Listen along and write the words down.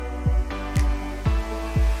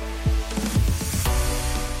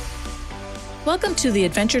Welcome to the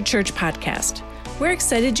Adventure Church podcast. We're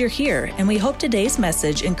excited you're here, and we hope today's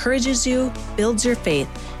message encourages you, builds your faith,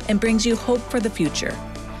 and brings you hope for the future.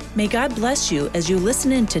 May God bless you as you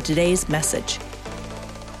listen in to today's message.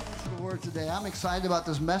 The word today. I'm excited about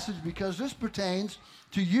this message because this pertains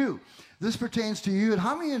to you. This pertains to you. And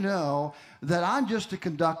how many of you know that I'm just a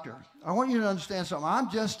conductor? I want you to understand something. I'm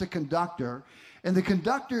just a conductor. And the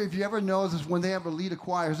conductor, if you ever know, is when they ever lead a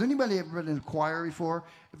choir. Has anybody ever been in a choir before?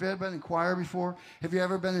 Have you ever been in choir before? Have you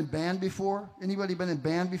ever been in band before? Anybody been in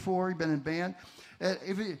band before? You been in band? Have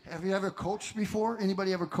you ever coached before?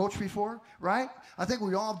 Anybody ever coached before? Right? I think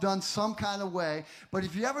we all have done some kind of way. But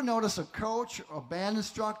if you ever notice a coach, a band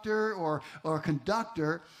instructor, or a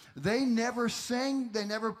conductor, they never sing, they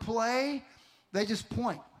never play, they just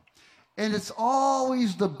point. And it's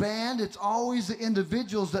always the band, it's always the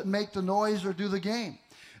individuals that make the noise or do the game.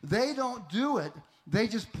 They don't do it. They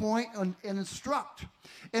just point and instruct.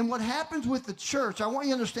 And what happens with the church, I want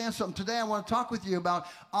you to understand something. Today I want to talk with you about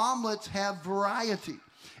omelets have variety.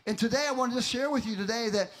 And today I wanted to share with you today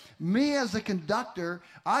that me as a conductor,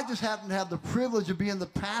 I just happen to have the privilege of being the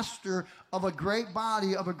pastor of a great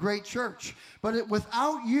body of a great church. But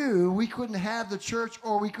without you, we couldn't have the church,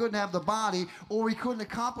 or we couldn't have the body, or we couldn't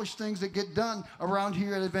accomplish things that get done around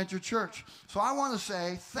here at Adventure Church. So I want to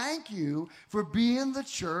say thank you for being the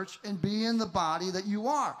church and being the body that you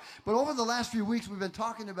are. But over the last few weeks, we've been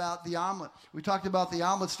talking about the omelet. We talked about the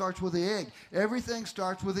omelet starts with the egg. Everything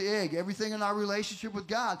starts with the egg. Everything in our relationship with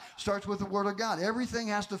God starts with the Word of God. Everything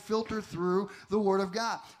has to filter through the Word of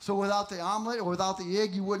God. So without the omelet or without the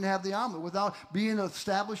egg, you wouldn't have the omelet. Without being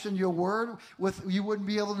established in your Word, you wouldn't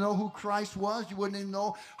be able to know who Christ was. You wouldn't even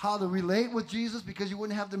know how to relate with Jesus because you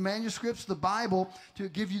wouldn't have the manuscripts, the Bible, to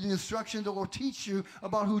give you the instruction or teach you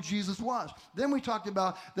about who Jesus was. Then we talked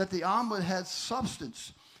about that the omelet had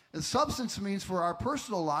substance. And substance means for our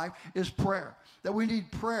personal life is prayer. That we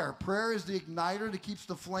need prayer. Prayer is the igniter that keeps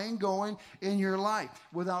the flame going in your life.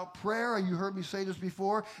 Without prayer, you heard me say this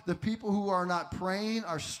before, the people who are not praying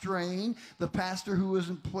are straying. The pastor who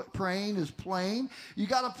isn't praying is playing. You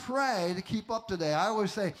got to pray to keep up today. I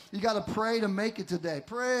always say, you got to pray to make it today.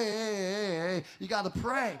 Pray. You got to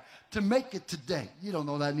pray to make it today. You don't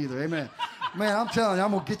know that neither. Amen. Man, I'm telling you,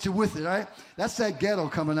 I'm going to get you with it, right? That's that ghetto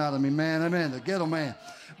coming out of me, man. Amen. The ghetto man.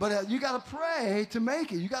 But you got to pray to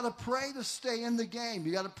make it. You got to pray to stay in the game.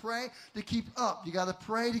 You got to pray to keep up. You got to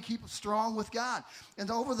pray to keep strong with God. And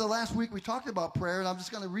over the last week, we talked about prayer, and I'm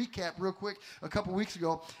just going to recap real quick a couple weeks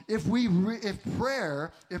ago. If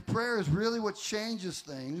prayer is really what changes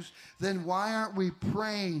things, then why aren't we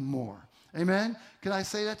praying more? Amen? Can I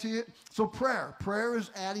say that to you? So prayer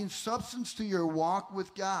is adding substance to your walk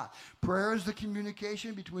with God. Prayer is the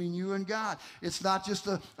communication between you and God. It's not just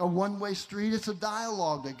a one-way street. It's a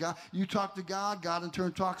dialogue that God, you talk to God, God in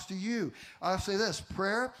turn talks to you. I'll say this,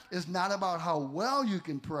 prayer is not about how well you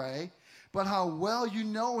can pray, but how well you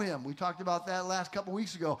know him. We talked about that last couple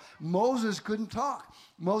weeks ago. Moses couldn't talk.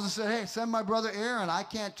 Moses said, hey, send my brother Aaron. I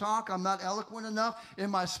can't talk. I'm not eloquent enough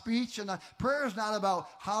in my speech. And prayer is not about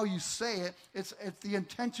how you say it. It's the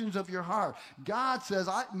intentions of your heart. God says,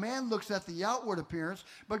 man looks at the outward appearance,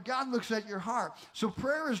 but God looks at your heart. So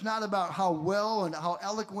prayer is not about how well and how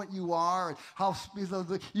eloquent you are and how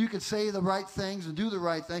you can say the right things and do the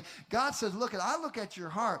right thing. God says, I look at your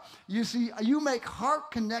heart. You see, you make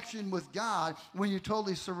heart connection with God when you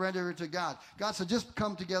totally surrender it to God. God said, just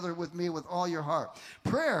come together with me with all your heart.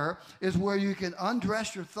 Prayer is where you can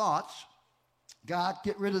undress your thoughts. God,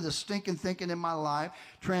 get rid of the stinking thinking in my life.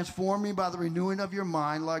 Transform me by the renewing of your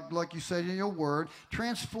mind, like you said in your word.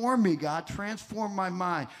 Transform me, God. Transform my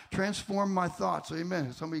mind. Transform my thoughts. Amen.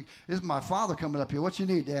 This is my father coming up here. What you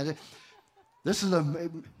need, Daddy? This is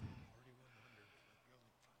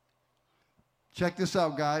check this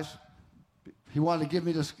out, guys. He wanted to give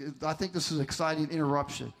me this. I think this is an exciting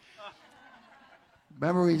interruption.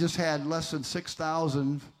 Remember, we just had less than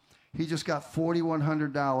 $6,000. He just got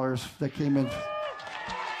 $4,100 that came in.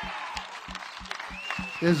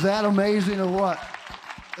 Is that amazing or what?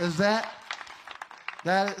 Is that?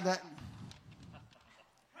 Amen.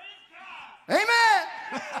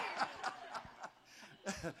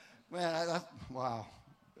 Man, wow,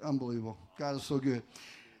 unbelievable. God is so good.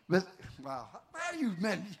 But wow, how do you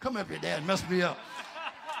men come up here, Dad, and mess me up?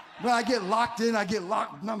 When I get locked in, now I got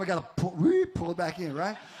to pull it back in,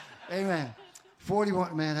 right? Amen.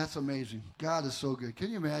 41, man, that's amazing. God is so good.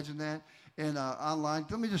 Can you imagine that? And online,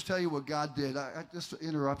 let me just tell you what God did. Just to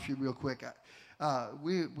interrupt you real quick.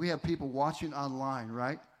 We have people watching online,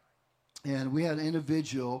 right? And we had an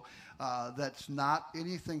individual that's not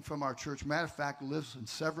anything from our church. Matter of fact, lives in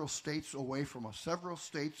several states away from us.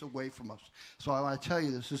 So I want to tell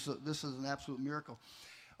you this. This is an absolute miracle.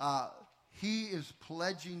 He is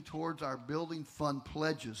pledging towards our building fund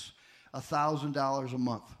pledges $1,000 a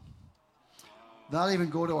month. Not even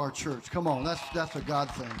go to our church. Come on, that's a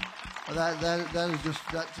God thing. That's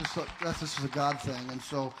just a God thing. And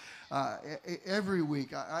so every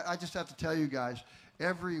week, I just have to tell you guys,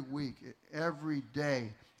 every week, every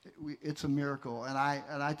day, it's a miracle. And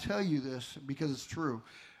I tell you this because it's true.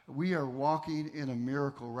 We are walking in a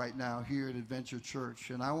miracle right now here at Adventure Church.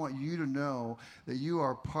 And I want you to know that you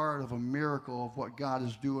are part of a miracle of what God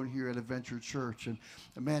is doing here at Adventure Church. And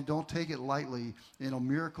man, don't take it lightly. You know,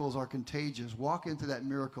 miracles are contagious. Walk into that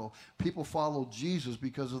miracle. People followed Jesus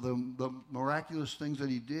because of the miraculous things that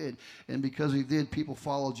he did. And because he did, people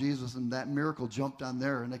followed Jesus. And that miracle jumped on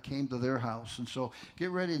there and it came to their house. And so get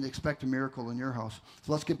ready and expect a miracle in your house.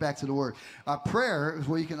 So let's get back to the word. Prayer is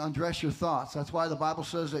where you can undress your thoughts. That's why the Bible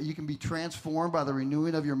says that you can be transformed by the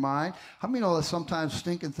renewing of your mind. How many know that sometimes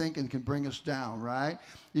stinking thinking can bring us down, right?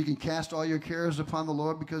 You can cast all your cares upon the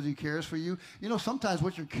Lord because he cares for you. You know, sometimes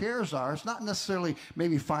what your cares are, it's not necessarily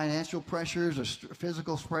maybe financial pressures or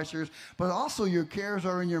physical pressures, but also your cares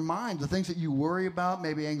are in your mind, the things that you worry about,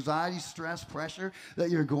 maybe anxiety, stress, pressure that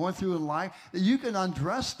you're going through in life, that you can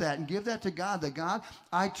undress that and give that to God, that God,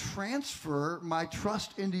 I transfer my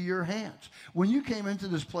trust into your hands. When you came into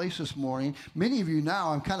this place this morning, many of you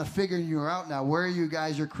now, I'm kind of figuring you out now, where you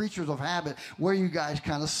guys are creatures of habit, where you guys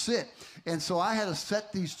kind of sit. And so I had to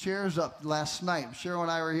set these chairs up last night. Cheryl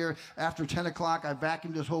and I were here after 10 o'clock. I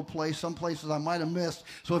vacuumed this whole place. Some places I might have missed.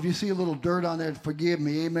 So if you see a little dirt on there, forgive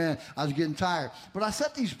me. Amen. I was getting tired. But I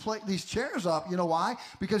set these chairs up. You know why?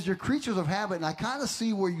 Because you're creatures of habit, and I kind of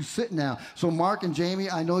see where you sit now. So Mark and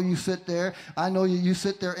Jamie, I know you sit there. I know you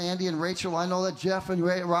sit there, Andy and Rachel. I know that Jeff and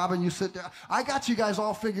Robin, you sit there. I got you guys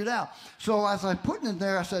all figured out. So as I put it in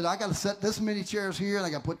there, I said, I got to set this many chairs here, and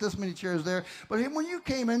I got to put this many chairs there. But when you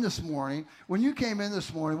came in this morning,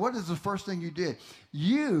 what is the first thing you did?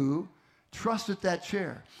 You trusted that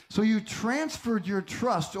chair. So you transferred your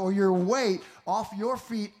trust or your weight off your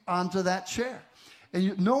feet onto that chair.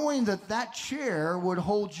 And knowing that chair would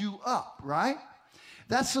hold you up, right?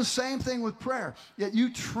 That's the same thing with prayer. Yet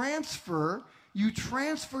you transfer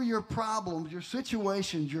your problems, your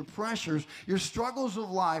situations, your pressures, your struggles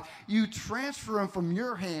of life, you transfer them from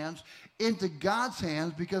your hands into God's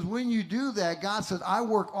hands, because when you do that, God says, I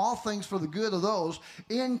work all things for the good of those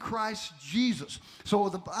in Christ Jesus. So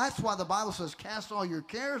that's why the Bible says, cast all your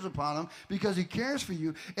cares upon him, because he cares for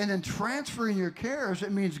you. And in transferring your cares,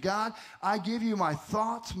 it means, God, I give you my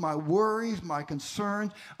thoughts, my worries, my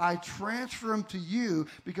concerns. I transfer them to you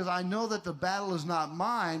because I know that the battle is not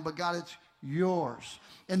mine, but God, it's yours.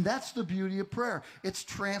 And that's the beauty of prayer. It's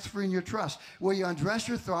transferring your trust, where you undress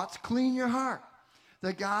your thoughts, clean your heart.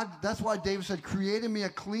 That God, that's why David said, create in me a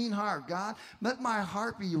clean heart. God, let my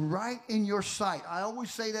heart be right in your sight. I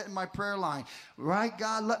always say that in my prayer line. Right,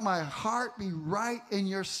 God, let my heart be right in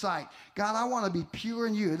your sight. God, I want to be pure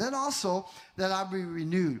in you. And then also that I be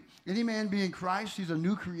renewed. Any man be in Christ, he's a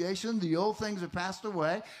new creation. The old things have passed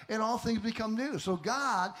away, and all things become new. So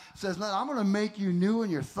God says, no, I'm going to make you new in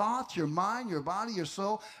your thoughts, your mind, your body, your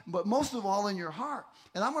soul, but most of all in your heart.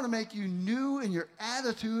 And I'm going to make you new in your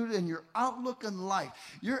attitude and your outlook in life.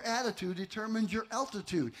 Your attitude determines your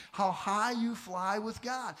altitude, how high you fly with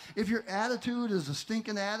God. If your attitude is a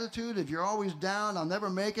stinking attitude, if you're always down, I'll never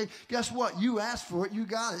make it, guess what? You asked for it, you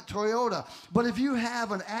got it, Toyota. But if you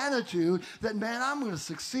have an attitude that, man, I'm going to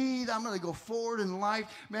succeed, I'm going to go forward in life,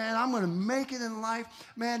 man, I'm going to make it in life,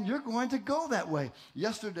 man, you're going to go that way.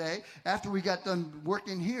 Yesterday, after we got done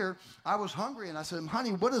working here, I was hungry, and I said,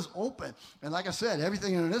 honey, what is open? And like I said,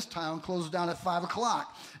 everything in this town closes down at 5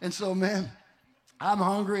 o'clock. And so, man, I'm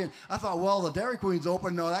hungry, and I thought, well, the Dairy Queen's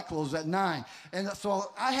open. No, that closed at 9. And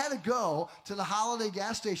so I had to go to the Holiday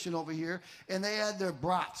gas station over here, and they had their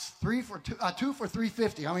brats, 2 for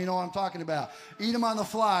 $3.50. How many know what I'm talking about? Eat them on the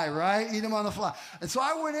fly, right? Eat them on the fly. And so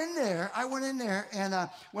I went in there, and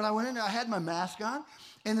when I went in there, I had my mask on.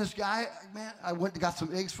 And this guy, man, I went and got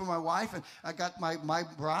some eggs for my wife, and I got my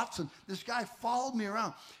brats, and this guy followed me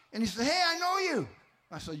around. And he said, hey, I know you.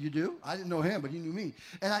 I said, you do? I didn't know him, but he knew me.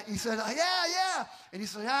 And he said, yeah. And he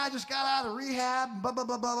said, yeah, I just got out of rehab, and blah, blah,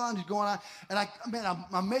 blah, blah, blah. And he's going on. And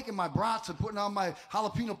I'm making my brats and putting all my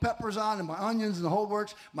jalapeno peppers on and my onions and the whole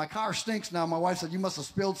works. My car stinks now. My wife said, you must have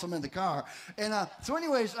spilled some in the car. And so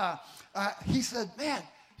anyways, he said,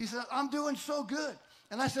 I'm doing so good.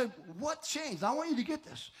 And I said, what changed? I want you to get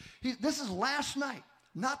this. This is last night.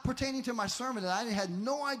 not pertaining to my sermon, and I had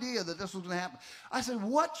no idea that this was going to happen. I said,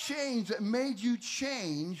 what changed that made you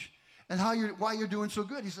change and why you're doing so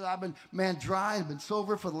good? He said, I've been, dry and been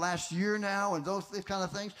sober for the last year now and those kind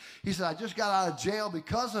of things. He said, I just got out of jail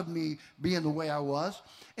because of me being the way I was.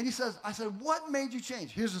 And I said, what made you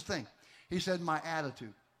change? Here's the thing. He said, my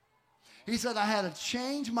attitude. He said, I had to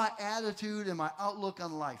change my attitude and my outlook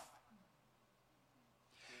on life.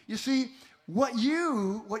 You see, what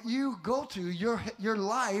you go to, your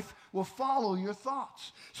life will follow your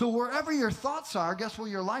thoughts. So wherever your thoughts are, guess where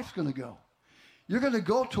your life's going to go? You're going to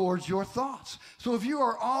go towards your thoughts. So if you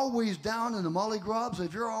are always down in the mully grubs,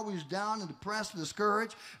 if you're always down and depressed and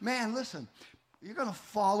discouraged, man, listen, you're going to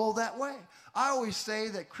follow that way. I always say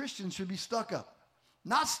that Christians should be stuck up.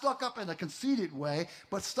 Not stuck up in a conceited way,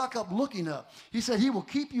 but stuck up looking up. He said he will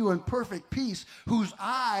keep you in perfect peace whose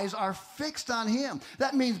eyes are fixed on him.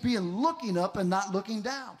 That means being looking up and not looking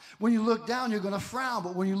down. When you look down, you're going to frown,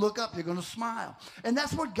 but when you look up, you're going to smile. And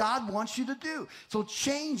that's what God wants you to do. So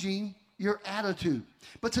changing your attitude.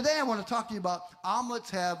 But today I want to talk to you about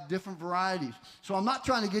omelets have different varieties. So I'm not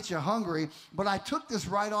trying to get you hungry, but I took this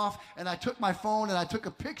right off, and I took my phone and I took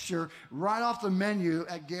a picture right off the menu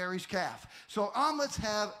at Gary's Calf. So omelets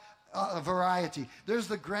have a variety. There's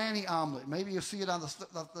the granny omelet. Maybe you'll see it on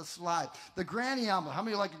the slide. The granny omelet. How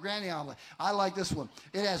many like the granny omelet? I like this one.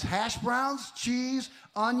 It has hash browns, cheese,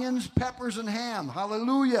 onions, peppers, and ham.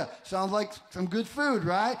 Hallelujah. Sounds like some good food,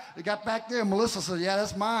 right? They got back there. Melissa said, yeah,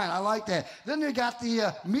 that's mine. I like that. Then they got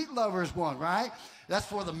the meat lovers one, right? That's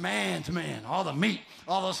for the man's man. All the meat,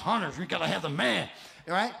 all those hunters. We got to have the man.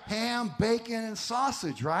 Right? Ham, bacon, and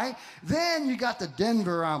sausage, right? Then you got the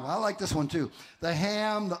Denver omelet. I like this one too. The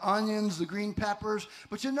ham, the onions, the green peppers.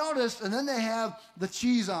 But you notice, and then they have the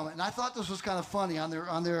cheese omelet. And I thought this was kind of funny on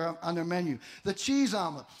their menu. The cheese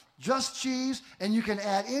omelet, just cheese, and you can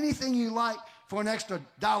add anything you like for an extra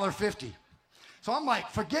 $1.50. So I'm like,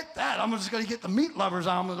 forget that. I'm just going to get the meat lovers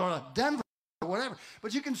omelet or the Denver or whatever.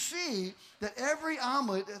 But you can see that every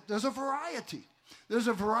omelet, there's a variety. There's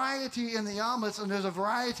a variety in the omelets, and there's a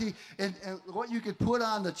variety in what you could put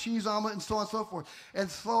on the cheese omelet and so on and so forth. And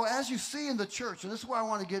so as you see in the church, and this is where I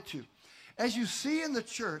want to get to, as you see in the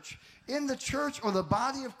church or the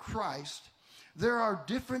body of Christ, there are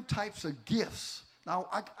different types of gifts. Now,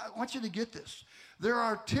 I want you to get this. There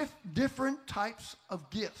are different types of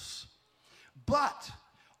gifts, but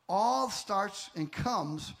all starts and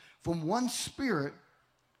comes from one Spirit,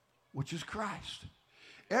 which is Christ.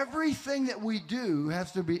 Everything that we do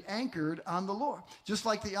has to be anchored on the Lord. Just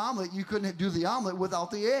like the omelet, you couldn't do the omelet without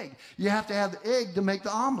the egg. You have to have the egg to make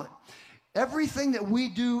the omelet. Everything that we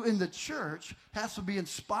do in the church has to be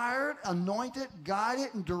inspired, anointed,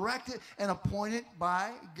 guided, and directed, and appointed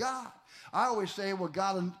by God. I always say where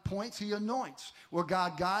God appoints, he anoints. Where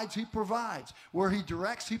God guides, he provides. Where he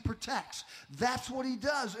directs, he protects. That's what he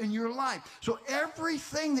does in your life. So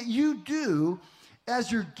everything that you do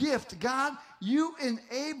as your gift, God, you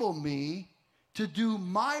enable me to do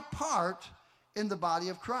my part in the body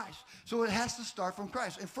of Christ. So it has to start from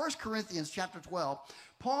Christ. In 1 Corinthians chapter 12,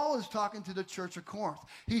 Paul is talking to the church of Corinth.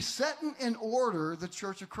 He's setting in order the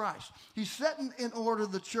church of Christ. He's setting in order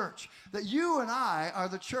the church. That you and I are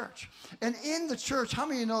the church. And in the church, how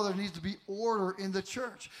many of you know there needs to be order in the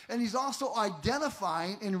church? And he's also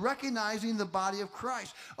identifying and recognizing the body of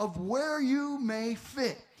Christ, of where you may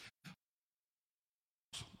fit.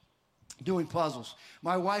 Doing puzzles.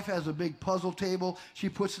 My wife has a big puzzle table. She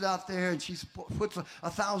puts it out there, and she puts a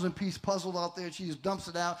 1,000-piece puzzle out there, and she just dumps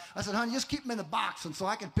it out. I said, honey, just keep them in a box, and so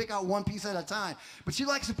I can pick out one piece at a time. But she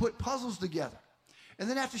likes to put puzzles together. And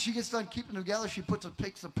then after she gets done keeping them together, she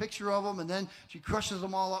takes a picture of them, and then she crushes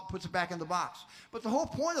them all up, puts it back in the box. But the whole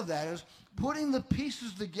point of that is putting the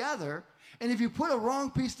pieces together, and if you put a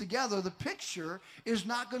wrong piece together, the picture is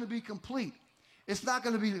not going to be complete. It's not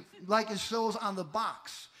going to be like it shows on the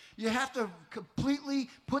box. You have to completely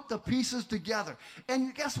put the pieces together.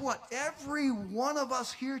 And guess what? Every one of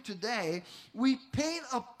us here today, we paint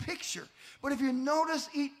a picture. But if you notice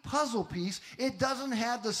each puzzle piece, it doesn't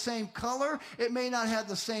have the same color. It may not have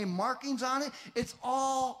the same markings on it. It's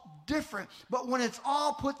all different. But when it's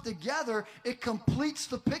all put together, it completes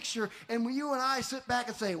the picture. And when you and I sit back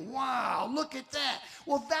and say, wow, look at that.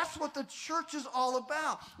 Well, that's what the church is all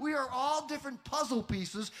about. We are all different puzzle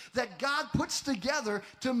pieces that God puts together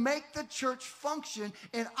to make the church function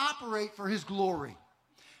and operate for his glory.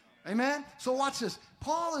 Amen? So watch this.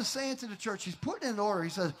 Paul is saying to the church, he's putting it in order. He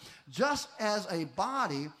says, just as a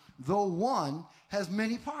body, though one, has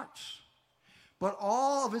many parts, but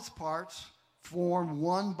all of its parts form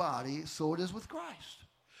one body, so it is with Christ.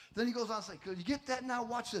 Then he goes on to say, could you get that now?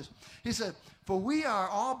 Watch this. He said, for we are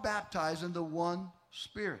all baptized into one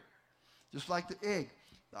Spirit. Just like the egg.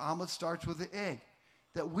 The omelet starts with the egg.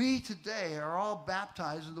 That we today are all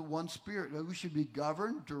baptized in the one Spirit. That we should be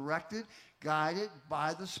governed, directed, guided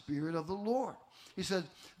by the Spirit of the Lord. He said,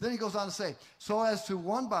 then he goes on to say, so as to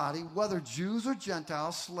one body, whether Jews or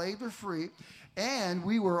Gentiles, slave or free, and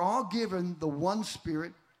we were all given the one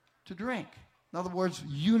Spirit to drink. In other words,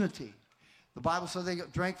 unity. The Bible says they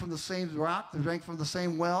drank from the same rock, they drank from the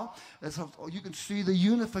same well. And so you can see the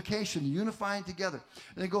unification, unifying together.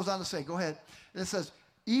 And it goes on to say, go ahead. And it says,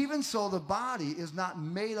 even so the body is not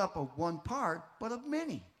made up of one part, but of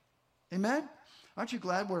many. Amen? Aren't you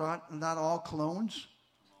glad we're not all clones?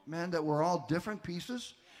 Man, that we're all different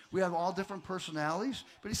pieces. We have all different personalities.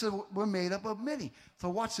 But he said we're made up of many. So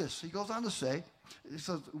watch this. He goes on to say, he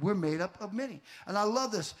says we're made up of many. And I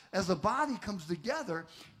love this. As the body comes together,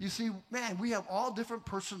 you see, man, we have all different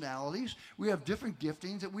personalities. We have different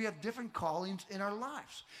giftings, and we have different callings in our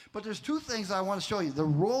lives. But there's two things I want to show you. The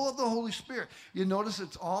role of the Holy Spirit. You notice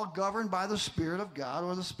it's all governed by the Spirit of God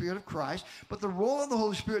or the Spirit of Christ. But the role of the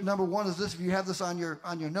Holy Spirit, number one, is this. If you have this on your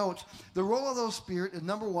notes, the role of the Holy Spirit is,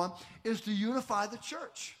 number one, is to unify the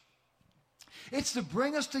church. It's to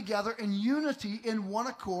bring us together in unity, in one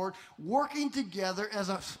accord, working together as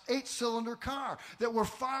an 8-cylinder car, that we're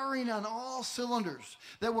firing on all cylinders,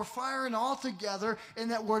 that we're firing all together,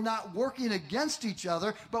 and that we're not working against each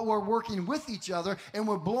other, but we're working with each other, and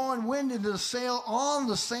we're blowing wind into the sail, all in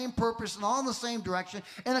the same purpose and all in the same direction,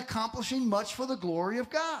 and accomplishing much for the glory of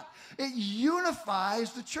God. It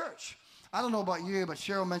unifies the church. I don't know about you, but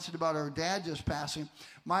Cheryl mentioned about her dad just passing.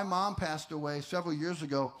 My mom passed away several years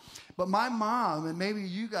ago. But my mom, and maybe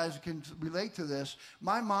you guys can relate to this,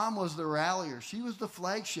 my mom was the rallier. She was the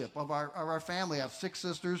flagship of our family. I have 6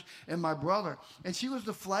 sisters and my brother. And she was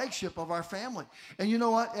the flagship of our family. And you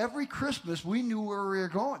know what? Every Christmas, we knew where we were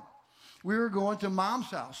going. We were going to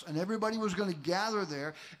Mom's house, and everybody was going to gather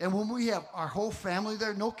there. And when we have our whole family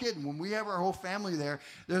there, no kidding, when we have our whole family there,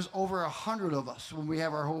 there's over 100 of us when we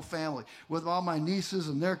have our whole family, with all my nieces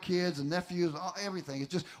and their kids and nephews, everything.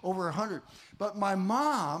 It's just over 100. But my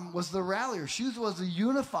mom was the rallier. She was the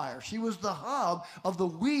unifier. She was the hub of the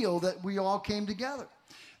wheel that we all came together.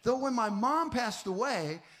 Though when my mom passed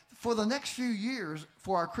away, for the next few years,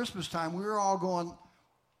 for our Christmas time, we were all going,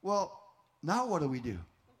 well, now what do we do?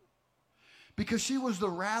 Because she was the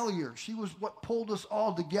rallier. She was what pulled us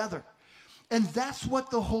all together. And that's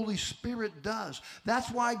what the Holy Spirit does.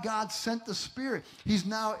 That's why God sent the Spirit. He's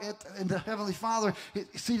now in the Heavenly Father,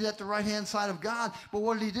 seated at the right-hand side of God. But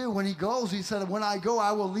what did he do? When he goes, he said, when I go,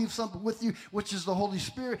 I will leave something with you, which is the Holy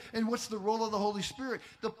Spirit. And what's the role of the Holy Spirit?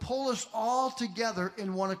 To pull us all together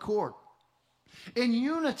in one accord, in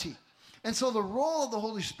unity. And so the role of the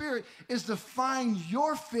Holy Spirit is to find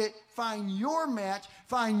your fit, find your match,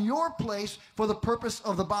 find your place for the purpose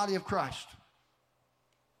of the body of Christ.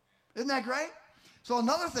 Isn't that great? So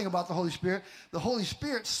another thing about the Holy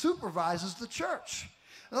Spirit supervises the church.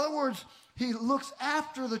 In other words, he looks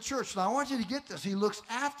after the church. Now, I want you to get this. He looks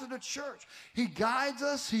after the church. He guides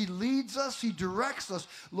us. He leads us. He directs us.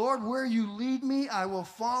 Lord, where you lead me, I will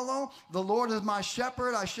follow. The Lord is my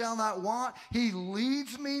shepherd. I shall not want. He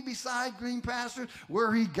leads me beside green pastures.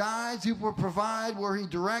 Where he guides, he will provide. Where he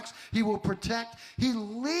directs, he will protect. He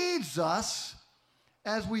leads us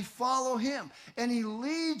as we follow him. And he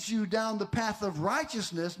leads you down the path of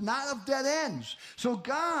righteousness, not of dead ends. So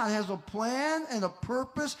God has a plan and a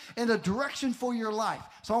purpose and a direction for your life.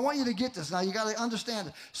 So I want you to get this. Now you got to understand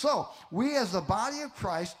it. So we as the body of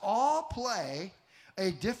Christ all play a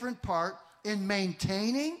different part in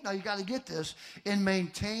maintaining, now you got to get this, in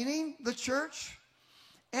maintaining the church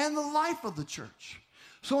and the life of the church.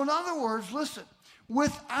 So in other words, listen,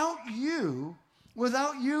 without you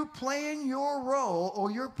playing your role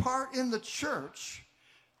or your part in the church,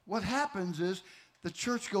 what happens is the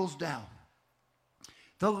church goes down.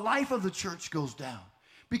 The life of the church goes down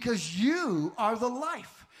because you are the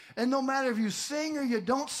life. And no matter if you sing or you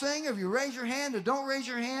don't sing, if you raise your hand or don't raise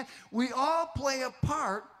your hand, we all play a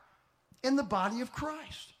part in the body of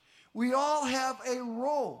Christ. We all have a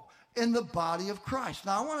role in the body of Christ.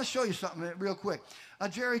 Now, I want to show you something real quick.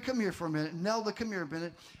 Jerry, come here for a minute. Nelda, come here a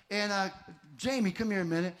minute. And Jamie, come here a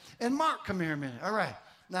minute. And Mark, come here a minute. All right.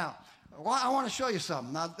 Now, I want to show you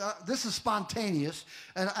something. Now, this is spontaneous.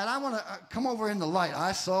 And I want to come over in the light.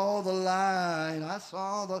 I saw the light. I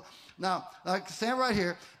saw the... Now, stand right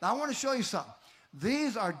here. Now, I want to show you something.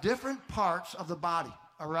 These are different parts of the body.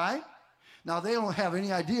 All right? Now, they don't have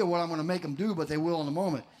any idea what I'm going to make them do, but they will in a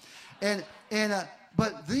moment.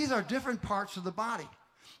 But these are different parts of the body.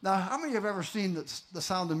 Now, how many have ever seen the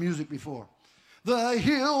Sound of Music before? The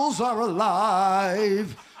hills are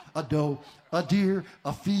alive. A doe, a deer,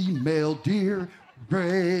 a female deer.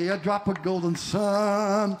 Ray, a drop of golden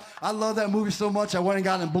sun. I love that movie so much I went and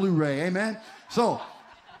got it in Blu-ray. Amen? So,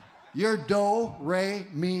 you're do, re,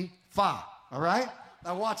 mi, fa. All right?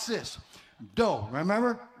 Now watch this. Do,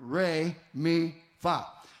 remember? Re, mi, fa.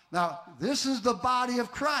 Now, this is the body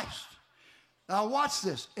of Christ. Now watch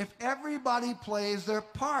this. If everybody plays their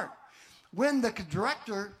part, when the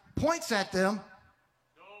director points at them,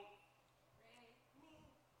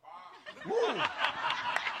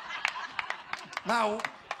 now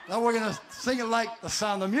we're going to sing it like the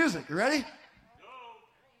Sound of Music. You ready?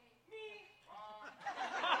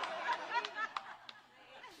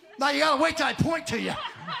 Now you got to wait till I point to you.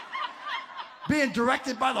 Being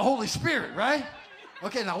directed by the Holy Spirit, right?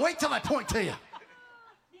 Okay, now wait till I point to you.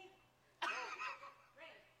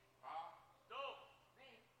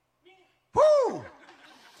 Woo!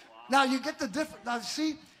 Now you get the difference. Now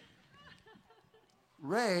see,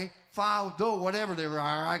 Ray, Fa, Do, whatever they are.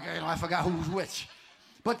 I forgot who's which.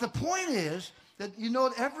 But the point is that you know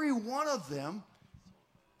every one of them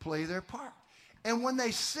play their part. And when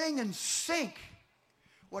they sing and sync,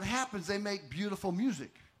 what happens? They make beautiful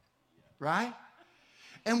music, right?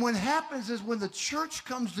 And what happens is when the church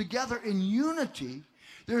comes together in unity,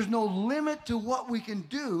 there's no limit to what we can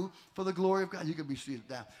do for the glory of God. You can be seated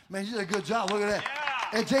down. Man, you did a good job. Look at that.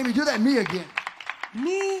 Yeah. Hey, Jamie, do that me again.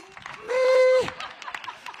 Me.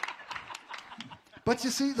 But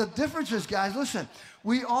you see, the difference is, guys, listen,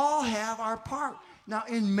 we all have our part. Now,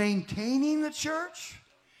 in maintaining the church,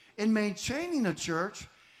 and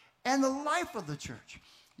the life of the church.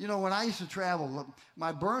 You know, when I used to travel,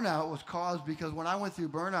 my burnout was caused because when I went through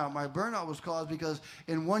burnout, my burnout was caused because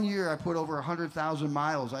in 1 year I put over 100,000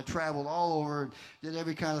 miles. I traveled all over, did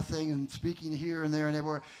every kind of thing, and speaking here and there and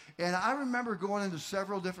everywhere. And I remember going into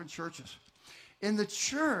several different churches. And the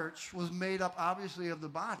church was made up, obviously, of the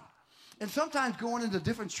body. And sometimes going into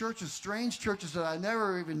different churches, strange churches that I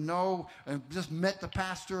never even know, and just met the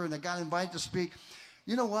pastor and I got invited to speak.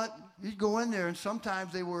 You know what? You'd go in there and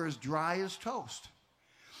sometimes they were as dry as toast.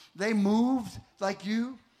 They moved like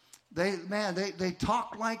you. They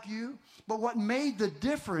talked like you. But what made the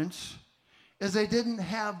difference is they didn't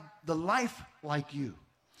have the life like you.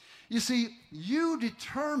 You see, you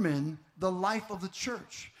determine the life of the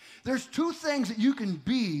church. There's two things that you can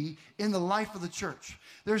be in the life of the church.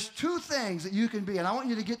 There's two things that you can be, and I want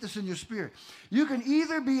you to get this in your spirit. You can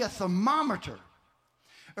either be a thermometer.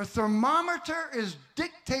 A thermometer is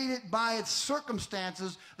dictated by its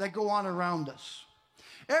circumstances that go on around us.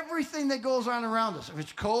 Everything that goes on around us. If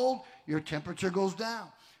it's cold, your temperature goes down.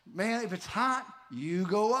 Man, if it's hot, you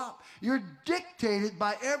go up. You're dictated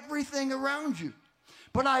by everything around you.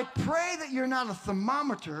 But I pray that you're not a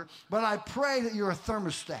thermometer, but I pray that you're a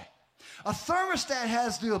thermostat. A thermostat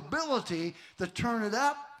has the ability to turn it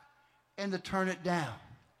up and to turn it down.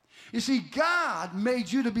 You see, God made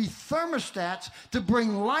you to be thermostats to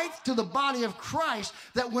bring life to the body of Christ,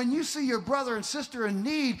 that when you see your brother and sister in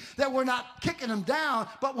need, that we're not kicking them down,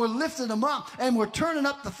 but we're lifting them up, and we're turning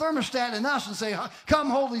up the thermostat in us and say, come,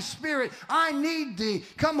 Holy Spirit, I need thee.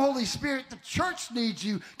 Come, Holy Spirit, the church needs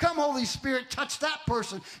you. Come, Holy Spirit, touch that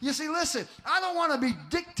person. You see, listen, I don't want to be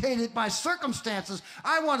dictated by circumstances.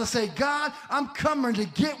 I want to say, God, I'm coming to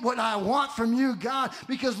get what I want from you, God,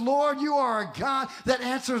 because, Lord, you are a God that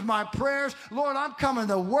answers my prayers. Lord, I'm coming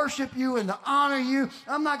to worship you and to honor you.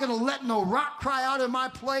 I'm not going to let no rock cry out in my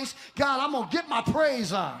place. God, I'm going to get my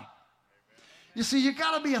praise on. You see, you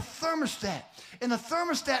got to be a thermostat. And a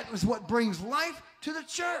thermostat is what brings life to the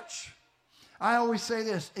church. I always say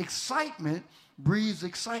this, excitement breeds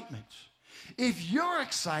excitement. If you're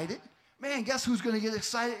excited, man, guess who's going to get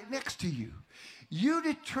excited next to you? You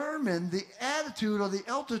determine the attitude or the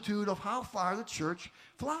altitude of how far the church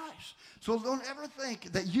flies. So don't ever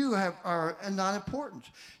think that you are not important.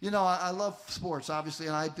 You know, I love sports, obviously,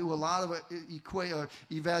 and I do a lot of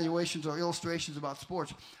evaluations or illustrations about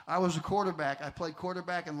sports. I was a quarterback. I played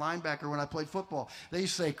quarterback and linebacker when I played football. They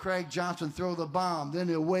used to say, Craig Johnson, throw the bomb. Then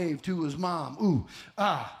he'll wave to his mom. Ooh,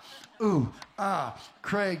 ah. Ooh, ah.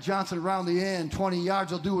 Craig Johnson around the end, 20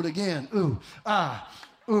 yards, he'll do it again. Ooh, ah.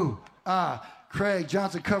 Ooh, ah. Craig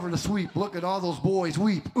Johnson covering the sweep. Look at all those boys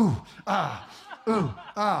weep. Ooh, ah. Ooh,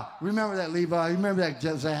 ah, remember that, Levi. Remember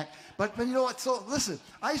that, Zach. But you know what? So listen,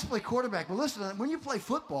 I used to play quarterback. But listen, when you play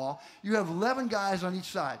football, you have 11 guys on each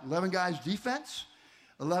side. 11 guys defense,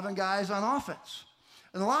 11 guys on offense.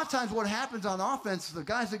 And a lot of times what happens on offense, the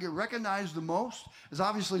guys that get recognized the most is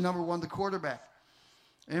obviously number one, the quarterback.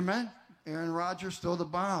 Amen? Aaron Rodgers, throw the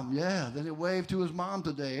bomb. Yeah, then he waved to his mom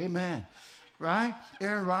today. Amen. Right?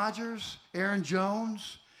 Aaron Rodgers, Aaron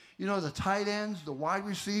Jones, you know, the tight ends, the wide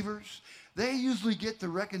receivers. They usually get the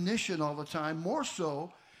recognition all the time, more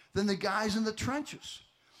so than the guys in the trenches.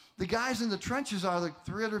 The guys in the trenches are the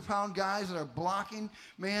 300-pound guys that are blocking,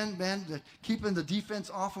 that keeping the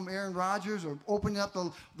defense off from Aaron Rodgers or opening up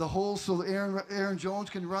the holes so Aaron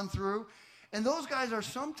Jones can run through. And those guys are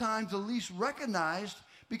sometimes the least recognized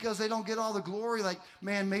because they don't get all the glory, like,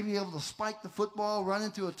 maybe able to spike the football, run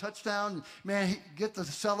into a touchdown, get to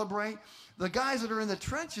celebrate. The guys that are in the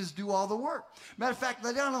trenches do all the work. Matter of fact,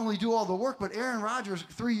 they don't only do all the work, but Aaron Rodgers,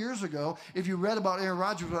 3 years ago, if you read about Aaron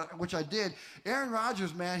Rodgers, which I did, Aaron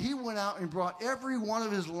Rodgers, he went out and brought every one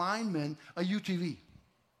of his linemen a UTV.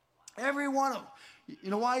 Every one of them. You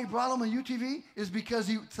know why he brought them a UTV? Is because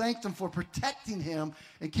he thanked them for protecting him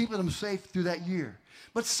and keeping them safe through that year.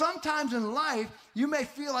 But sometimes in life, you may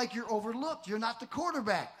feel like you're overlooked. You're not the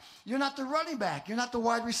quarterback. You're not the running back. You're not the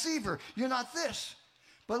wide receiver. You're not this.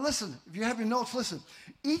 But listen, if you have your notes, listen.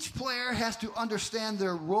 Each player has to understand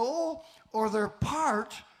their role or their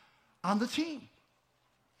part on the team.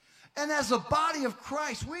 And as a body of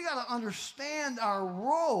Christ, we got to understand our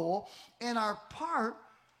role and our part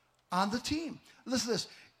on the team. Listen to this.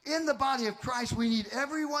 In the body of Christ, we need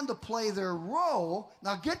everyone to play their role.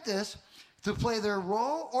 Now get this, to play their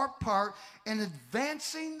role or part in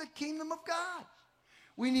advancing the kingdom of God.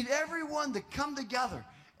 We need everyone to come together.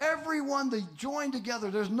 Everyone to join together.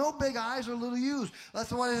 There's no big I's or little U's.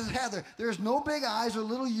 That's what it has there. There's no big I's or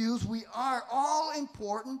little U's. We are all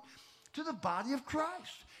important to the body of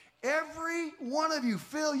Christ. Every one of you,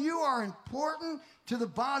 Phil, you are important to the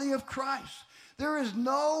body of Christ. There is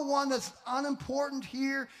no one that's unimportant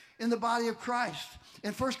here in the body of Christ.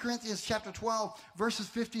 In 1 Corinthians chapter 12, verses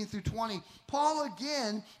 15 through 20, Paul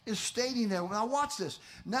again is stating there. Now watch this.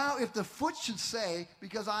 Now if the foot should say,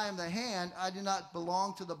 because I am the hand, I do not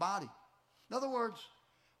belong to the body. In other words,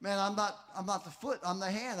 I'm not the foot, I'm the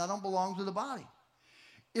hand. I don't belong to the body.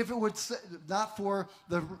 If it would say, not for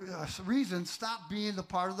the reason, stop being the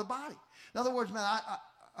part of the body. In other words,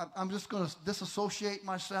 I'm just going to disassociate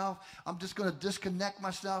myself. I'm just going to disconnect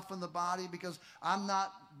myself from the body because I'm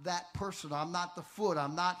not that person. I'm not the foot.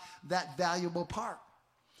 I'm not that valuable part.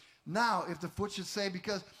 Now, if the foot should say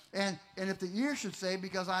and if the ear should say,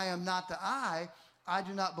 because I am not the eye, I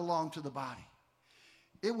do not belong to the body.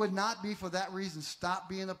 It would not be for that reason stop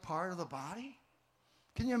being a part of the body.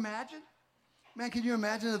 Can you imagine? Can you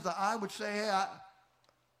imagine if the eye would say, hey,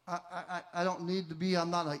 I don't need to be, I'm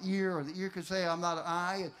not an ear, or the ear could say I'm not an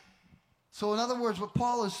eye. So in other words, what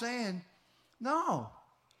Paul is saying, no,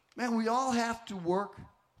 we all have to work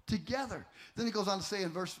together. Then he goes on to say in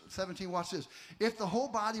verse 17, watch this. If the whole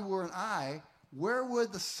body were an eye, where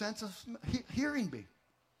would the sense of hearing be?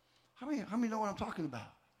 How many know what I'm talking about?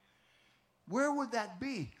 Where would that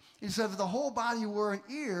be? He said, if the whole body were an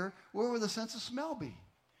ear, where would the sense of smell be?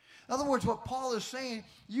 In other words, what Paul is saying,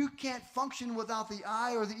 you can't function without the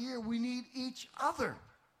eye or the ear. We need each other.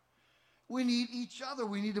 We need each other.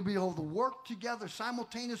 We need to be able to work together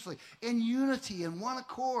simultaneously in unity, in one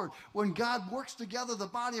accord. When God works together, the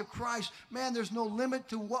body of Christ, there's no limit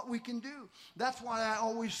to what we can do. That's why I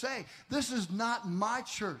always say, this is not my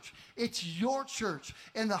church. It's your church.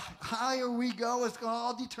 And the higher we go, it's going to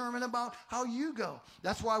all determine about how you go.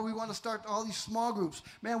 That's why we want to start all these small groups.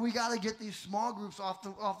 We got to get these small groups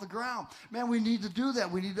off the ground. We need to do that.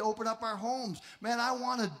 We need to open up our homes. I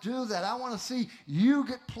want to do that. I want to see you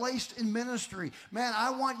get placed in ministry.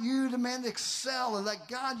 I want you to excel and let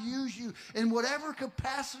God use you in whatever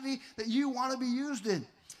capacity that you want to be used in.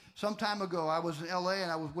 Some time ago, I was in L.A.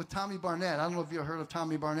 and I was with Tommy Barnett. I don't know if you've heard of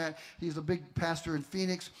Tommy Barnett. He's a big pastor in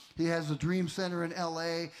Phoenix. He has a Dream Center in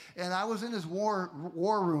L.A. And I was in his war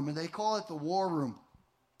room, and they call it the war room.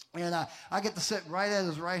 And I get to sit right at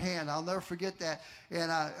his right hand. I'll never forget that.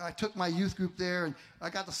 And I took my youth group there, and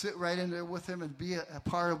I got to sit right in there with him and be a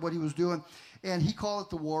part of what he was doing. And he called it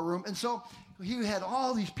the war room. And so he had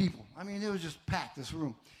all these people. It was just packed, this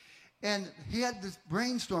room. And he had this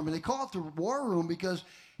brainstorm, and they call it the war room because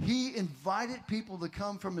he invited people to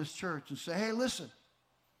come from his church and say, hey, listen,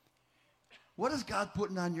 what is God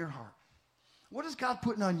putting on your heart? What is God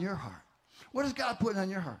putting on your heart? What is God putting on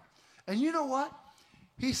your heart? And you know what?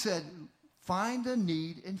 He said, find a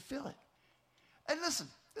need and fill it. And listen,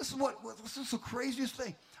 this is the craziest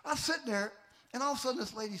thing. I was sitting there, and all of a sudden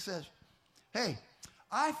this lady says, hey,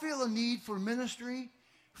 I feel a need for ministry,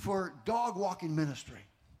 for dog walking ministry.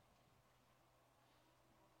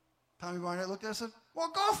 Tommy Barnett looked at us and said,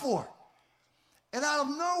 well, go for it. And out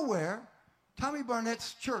of nowhere, Tommy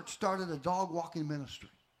Barnett's church started a dog walking ministry.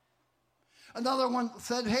 Another one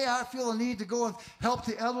said, hey, I feel a need to go and help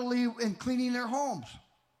the elderly in cleaning their homes.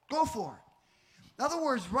 Go for it. In other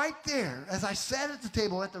words, right there, as I sat at the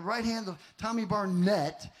table at the right hand of Tommy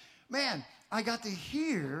Barnett, I got to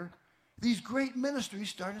hear these great ministries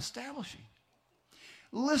start establishing.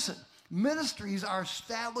 Listen, ministries are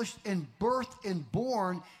established and birthed and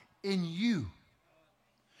born in you.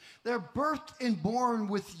 They're birthed and born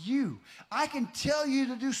with you. I can tell you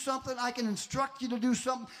to do something. I can instruct you to do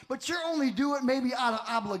something, but you only do it maybe out of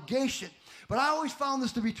obligation. But I always found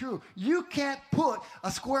this to be true. You can't put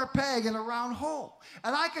a square peg in a round hole.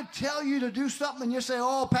 And I could tell you to do something, and you say,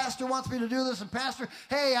 oh, Pastor wants me to do this, and Pastor,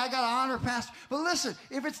 hey, I got to honor Pastor. But listen,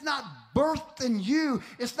 if it's not birthed in you,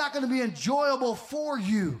 it's not going to be enjoyable for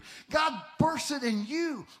you. God births it in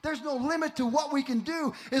you. There's no limit to what we can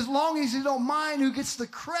do as long as you don't mind who gets the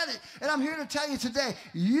credit. And I'm here to tell you today,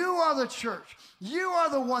 you are the church. You are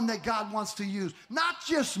the one that God wants to use, not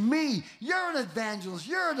just me. You're an evangelist.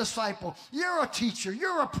 You're a disciple. You're a teacher.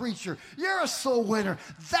 You're a preacher. You're a soul winner.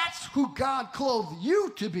 That's who God clothed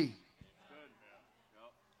you to be.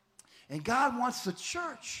 And God wants the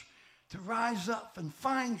church to rise up and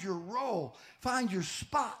find your role, find your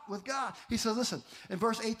spot with God. He says, listen, in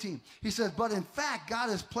verse 18, he says, but in fact, God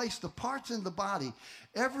has placed the parts in the body,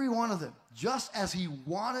 every one of them, just as he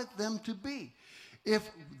wanted them to be.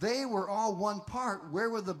 If they were all one part, where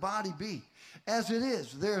would the body be? As it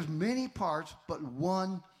is, there's many parts, but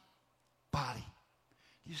one body.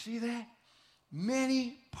 Do you see that?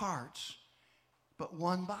 Many parts, but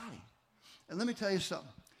one body. And let me tell you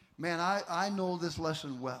something. Man, I know this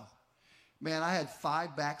lesson well. Man, I had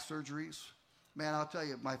 5 back surgeries. Man, I'll tell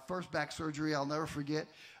you, my first back surgery, I'll never forget.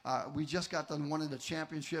 We just got done winning the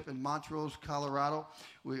championship in Montrose, Colorado.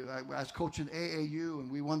 I was coaching AAU,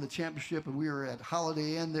 and we won the championship, and we were at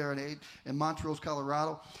Holiday Inn there in Montrose,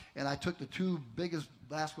 Colorado. And I took the 2 biggest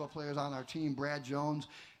basketball players on our team, Brad Jones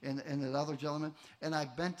and that other gentleman, and I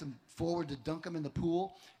bent them forward to dunk them in the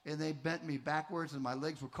pool, and they bent me backwards, and my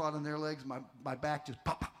legs were caught in their legs. My back just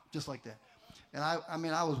pop, just like that. And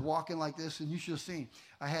I was walking like this, and you should have seen.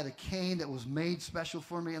 I had a cane that was made special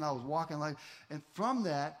for me, and I was walking like, and from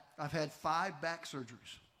that, I've had 5 back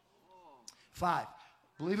surgeries. 5.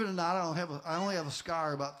 Believe it or not, I only have a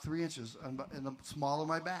scar about 3 inches in the small of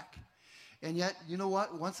my back. And yet, you know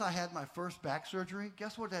what? Once I had my first back surgery,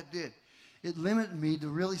 guess what that did? It limited me to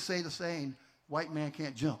really say the saying, white man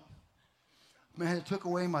can't jump. Man, it took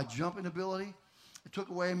away my jumping ability. It took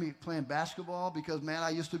away me playing basketball because, man, I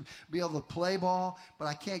used to be able to play ball, but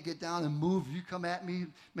I can't get down and move. You come at me,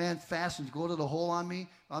 man, fast and go to the hole on me,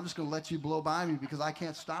 I'm just going to let you blow by me because I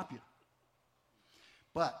can't stop you.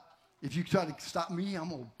 But if you try to stop me, I'm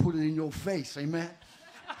going to put it in your face, amen?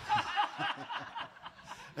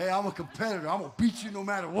 Hey, I'm a competitor. I'm going to beat you no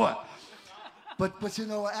matter what. But you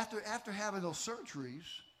know, after having those surgeries,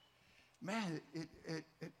 man,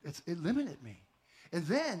 it limited me. And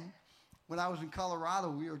then, when I was in Colorado,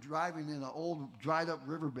 we were driving in an old dried-up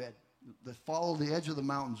riverbed that followed the edge of the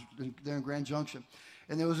mountains there in Grand Junction.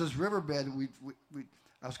 And there was this riverbed.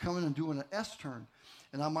 I was coming and doing an S-turn.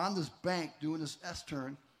 And I'm on this bank doing this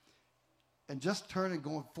S-turn and just turning,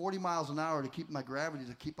 going 40 miles an hour to keep my gravity,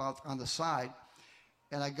 to keep out on the side.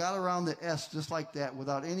 And I got around the S just like that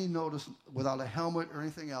without any notice, without a helmet or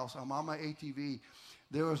anything else. I'm on my ATV.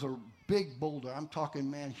 There was a big boulder. I'm talking,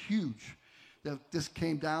 man, huge. That just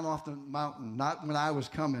came down off the mountain, not when I was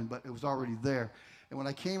coming, but it was already there. And when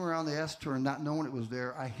I came around the S-turn, not knowing it was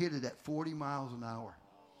there, I hit it at 40 miles an hour.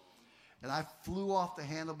 And I flew off the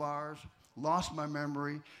handlebars, lost my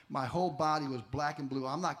memory. My whole body was black and blue.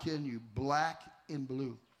 I'm not kidding you, black and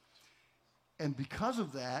blue. And because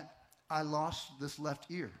of that, I lost this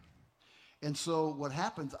left ear. And so what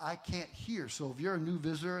happens, I can't hear. So if you're a new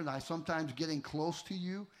visitor and I sometimes getting close to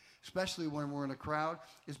you, especially when we're in a crowd,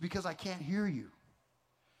 is because I can't hear you.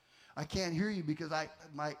 I can't hear you because I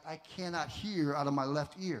cannot hear out of my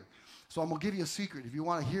left ear. So I'm going to give you a secret. If you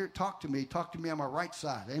want to talk to me on my right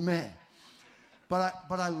side. Amen. But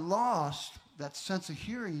I lost that sense of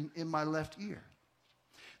hearing in my left ear.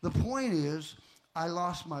 The point is, I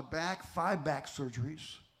lost my back, 5 back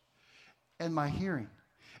surgeries, and my hearing.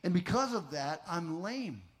 And because of that, I'm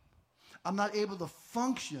lame. I'm not able to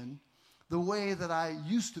function the way that I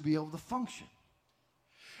used to be able to function.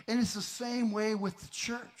 And it's the same way with the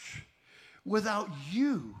church. Without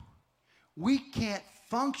you, we can't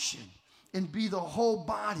function and be the whole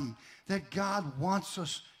body that God wants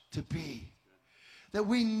us to be. That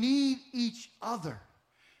we need each other.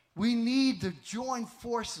 We need to join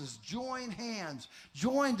forces, join hands,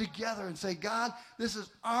 join together and say, God, this is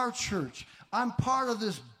our church. I'm part of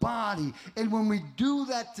this body. And when we do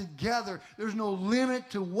that together, there's no limit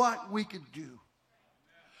to what we could do.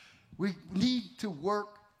 We need to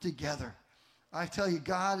work together. I tell you,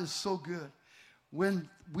 God is so good. When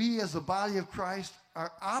we as the body of Christ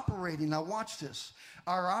are operating, now watch this,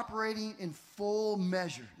 are operating in full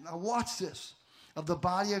measure. Now watch this, of the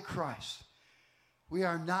body of Christ. We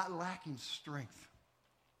are not lacking strength,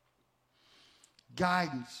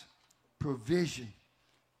 guidance, provision,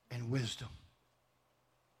 and wisdom.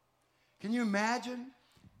 Can you imagine?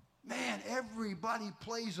 Man, everybody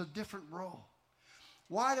plays a different role.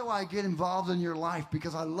 Why do I get involved in your life?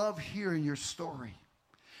 Because I love hearing your story.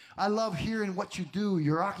 I love hearing what you do,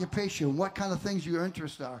 your occupation, what kind of things your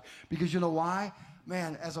interests are. Because you know why?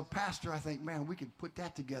 Man, as a pastor, I think, man, we could put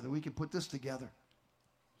that together. We could put this together.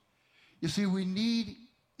 You see, we need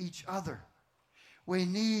each other. We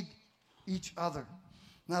need each other.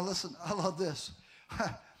 Now listen, I love this.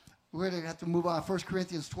 We're going to have to move on. 1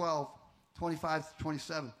 Corinthians 12, 25 to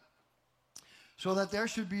 27. So that there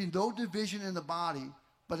should be no division in the body,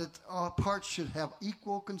 but all parts should have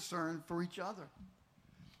equal concern for each other.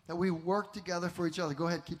 That we work together for each other. Go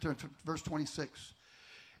ahead, keep turning to verse 26.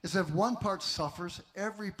 It says, if one part suffers,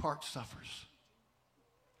 every part suffers.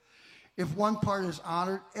 If one part is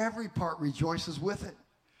honored, every part rejoices with it.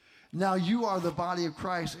 Now you are the body of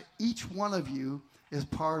Christ. Each one of you is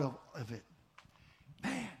part of it.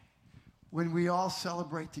 Man, when we all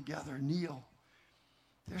celebrate together, kneel,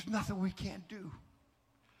 there's nothing we can't do.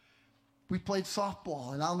 We played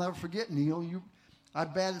softball, and I'll never forget, Neil. I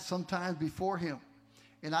batted sometimes before him,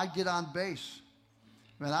 and I'd get on base.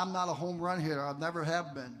 Man, I'm not a home run hitter. I never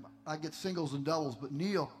have been. I get singles and doubles. But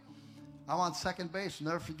Neil, I'm on second base. I'll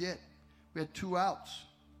never forget. We had 2 outs.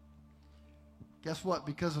 Guess what?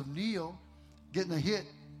 Because of Neil getting a hit,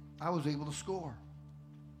 I was able to score.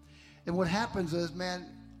 And what happens is, man,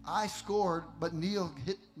 I scored, but Neil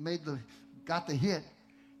got the hit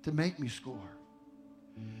to make me score.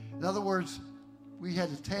 In other words, we had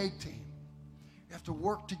a tag team. We have to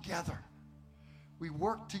work together. We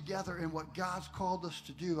work together in what God's called us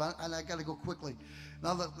to do. And I got to go quickly.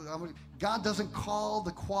 Now, God doesn't call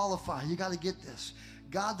the qualified. You got to get this.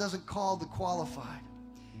 God doesn't call the qualified.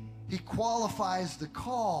 He qualifies the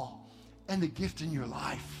call and the gift in your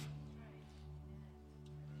life.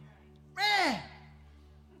 Man,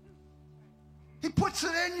 He puts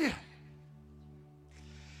it in you.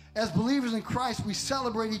 As believers in Christ, we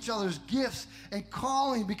celebrate each other's gifts and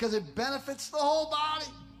calling because it benefits the whole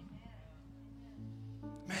body.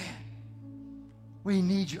 Man, we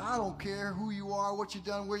need you. I don't care who you are, what you've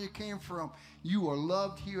done, where you came from. You are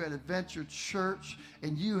loved here at Adventure Church,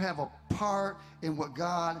 and you have a part in what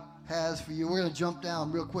God has for you. We're going to jump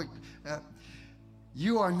down real quick.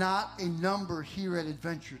 You are not a number here at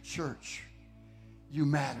Adventure Church. You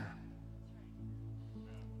matter.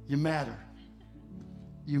 You matter.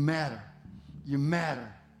 You matter. You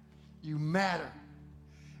matter. You matter.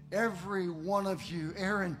 Every one of you,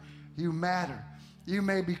 Aaron, you matter. You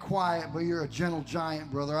may be quiet, but you're a gentle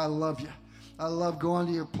giant, brother. I love you. I love going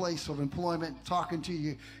to your place of employment, talking to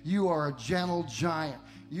you. You are a gentle giant.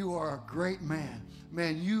 You are a great man.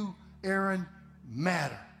 Man, you, Aaron,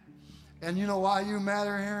 matter. And you know why you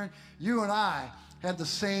matter, Aaron? You and I had the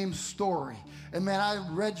same story. And man, I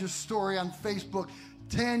read your story on Facebook.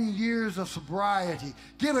 10 years of sobriety.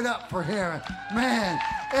 Give it up for Aaron. Man,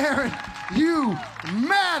 Aaron, you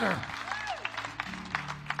matter.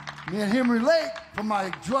 Me and him relate from my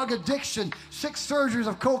drug addiction, 6 surgeries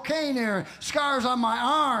of cocaine, Aaron, scars on my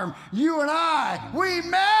arm. You and I, we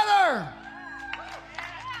matter.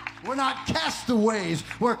 We're not castaways.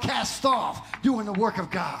 We're cast off doing the work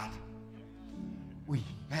of God. We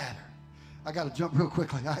matter. I got to jump real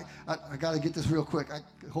quickly. I got to get this real quick.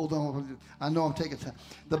 Hold on. I know I'm taking time.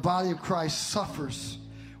 The body of Christ suffers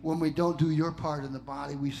when we don't do your part in the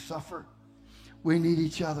body. We suffer. We need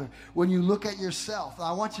each other. When you look at yourself,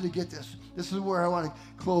 I want you to get this. This is where I want to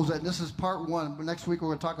close at. This is part 1. But next week we're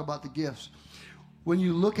going to talk about the gifts. When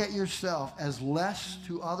you look at yourself as less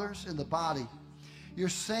to others in the body, you're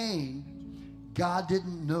saying God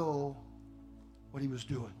didn't know what He was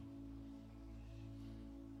doing.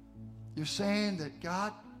 You're saying that,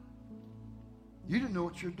 God, you didn't know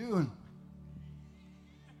what you're doing.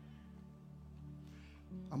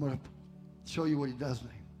 I'm going to show you what He does to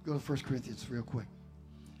me. Go to 1 Corinthians real quick.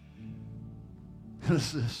 What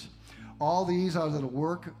is this? All these are the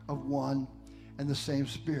work of one and the same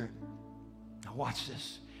Spirit. Now watch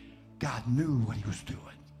this. God knew what He was doing.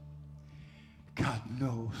 God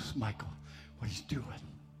knows, Michael, what He's doing.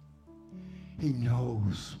 He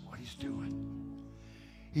knows what He's doing.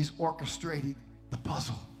 He's orchestrating the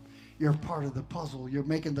puzzle. You're part of the puzzle. You're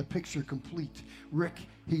making the picture complete. Rick,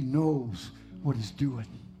 He knows what He's doing.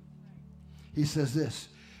 He says this,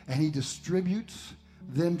 and He distributes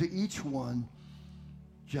them to each one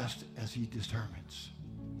just as He determines.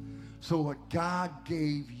 So what God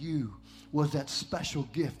gave you was that special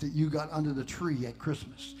gift that you got under the tree at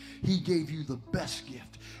Christmas. He gave you the best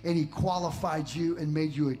gift, and he qualified you and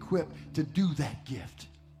made you equipped to do that gift.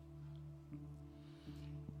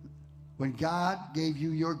 When God gave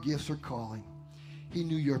you your gifts or calling, he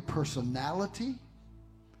knew your personality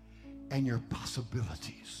and your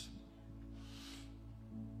possibilities.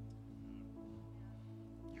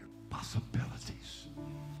 Your possibilities.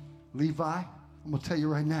 Levi, I'm going to tell you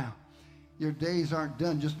right now, your days aren't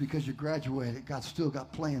done just because you graduated. God's still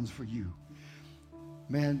got plans for you.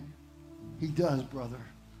 Man, he does, brother.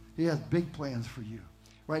 He has big plans for you.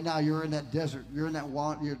 Right now, you're in that desert. You're in that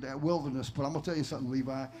wilderness. But I'm going to tell you something,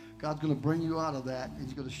 Levi. God's going to bring you out of that, and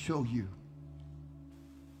he's going to show you.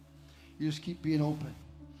 You just keep being open.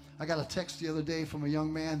 I got a text the other day from a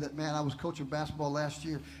young man that, man, I was coaching basketball last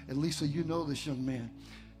year. And Lisa, you know this young man.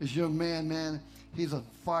 This young man, man, he's a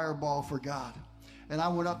fireball for God. And I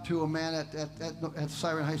went up to a man at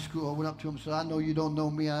Siren High School. I went up to him and said, I know you don't know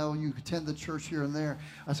me. I know you attend the church here and there.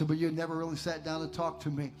 I said, but you never really sat down and talked to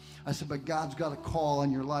me. I said, but God's got a call on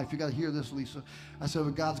your life. You got to hear this, Lisa. I said,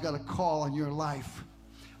 but God's got a call on your life.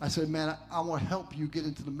 I said, man, I want to help you get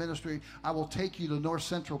into the ministry. I will take you to North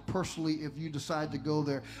Central personally if you decide to go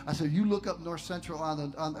there. I said, you look up North Central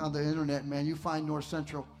on the internet, man. You find North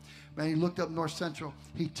Central. Man, he looked up North Central.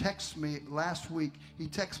 He texted me last week. He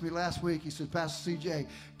said, Pastor CJ,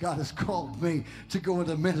 God has called me to go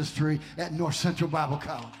into ministry at North Central Bible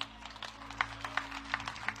College.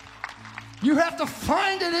 You have to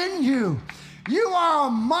find it in you. You are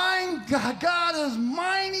a mine. God is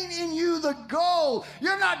mining in you the gold.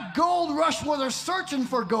 You're not gold rush where they're searching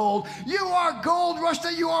for gold. You are gold rush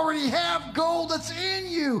that you already have gold that's in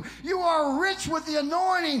you. You are rich with the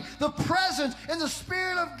anointing, the presence, and the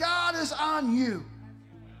Spirit of God is on you.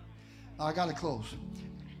 I got to close.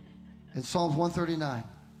 In Psalms 139,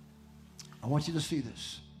 I want you to see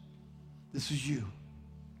this. This is you.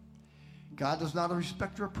 God does not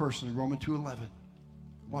respect a person in Romans 2:11.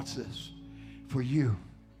 Watch this. For you.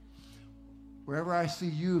 Wherever I see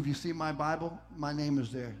you, if you see my Bible, my name is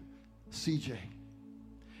there. CJ.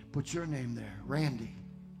 Put your name there. Randy.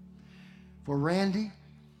 For Randy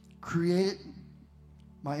created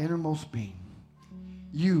my innermost being.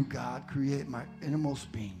 You, God, created my innermost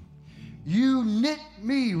being. You knit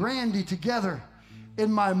me, Randy, together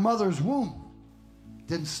in my mother's womb.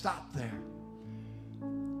 Didn't stop there.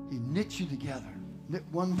 He knit you together. Knit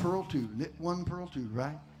one, pearl two. Knit one, pearl two,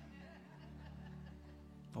 right?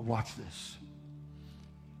 But watch this.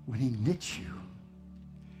 When he knit you,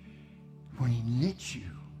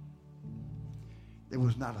 there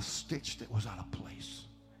was not a stitch that was out of place.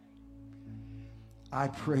 I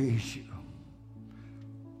praise you.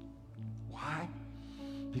 Why?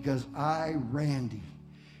 Because I, Randy,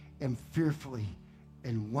 am fearfully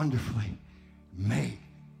and wonderfully made.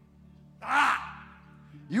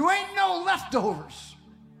 You ain't no leftovers.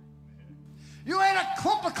 You ain't a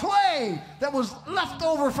clump of clay that was left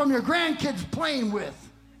over from your grandkids playing with.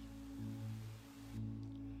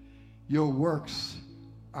 Your works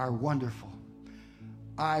are wonderful.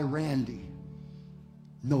 I, Randy,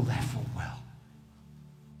 know that full well.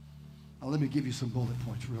 Now let me give you some bullet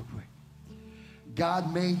points real quick.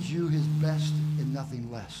 God made you his best and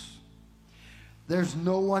nothing less. There's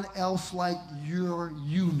no one else like your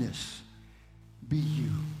you-ness. Be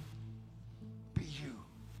you. Be you.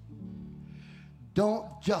 Don't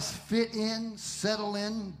just fit in, settle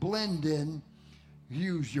in, blend in.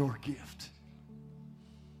 Use your gift.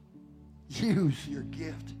 Use your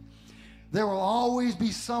gift. There will always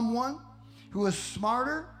be someone who is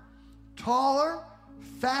smarter, taller,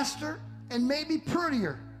 faster, and maybe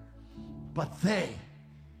prettier, but they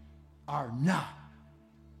are not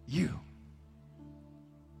you.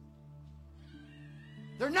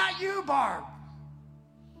 They're not you, Barb.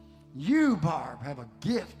 You, Barb, have a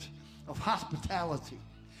gift of hospitality.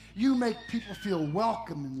 You make people feel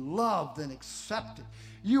welcome and loved and accepted.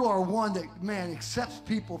 You are one that, man, accepts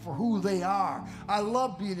people for who they are. I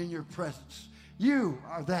love being in your presence. You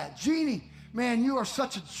are that. Jeannie, man, you are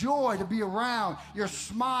such a joy to be around. Your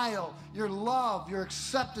smile, your love, your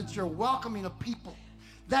acceptance, your welcoming of people.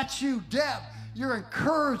 That's you. Deb, your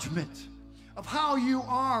encouragement of how you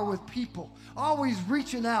are with people. Always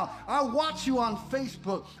reaching out. I watch you on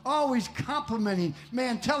Facebook, always complimenting,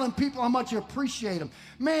 man, telling people how much you appreciate them.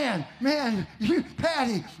 Man, you,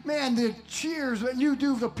 Patty, man, the cheers that you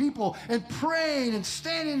do for people and praying and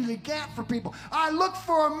standing in the gap for people. I look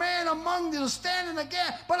for a man among you to stand in the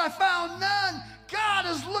gap, but I found none. God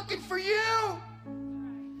is looking for you.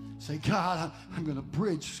 Say, God, I'm going to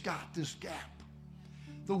bridge, Scott, this gap.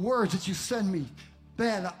 The words that you send me,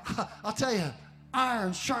 man, I'll tell you,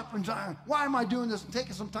 Iron sharpens iron. Why am I doing this and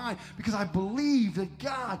taking some time? Because I believe that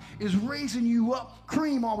God is raising you up.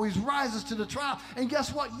 Cream always rises to the top. And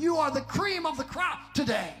guess what? You are the cream of the crop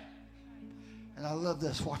today. And I love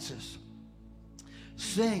this. Watch this.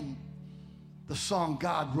 Sing the song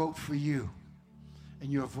God wrote for you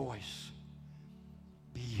in your voice.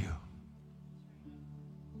 Be you.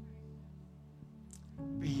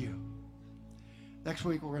 Be you. Next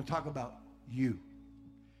week, we're going to talk about you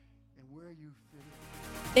and where you fit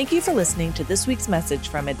in. Thank you for listening to this week's message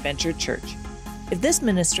from Adventure Church. If this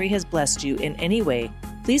ministry has blessed you in any way,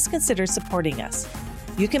 please consider supporting us.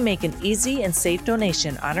 You can make an easy and safe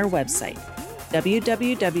donation on our website,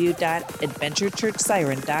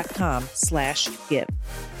 www.adventurechurchsiren.com/give.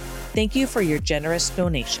 Thank you for your generous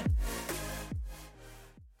donation.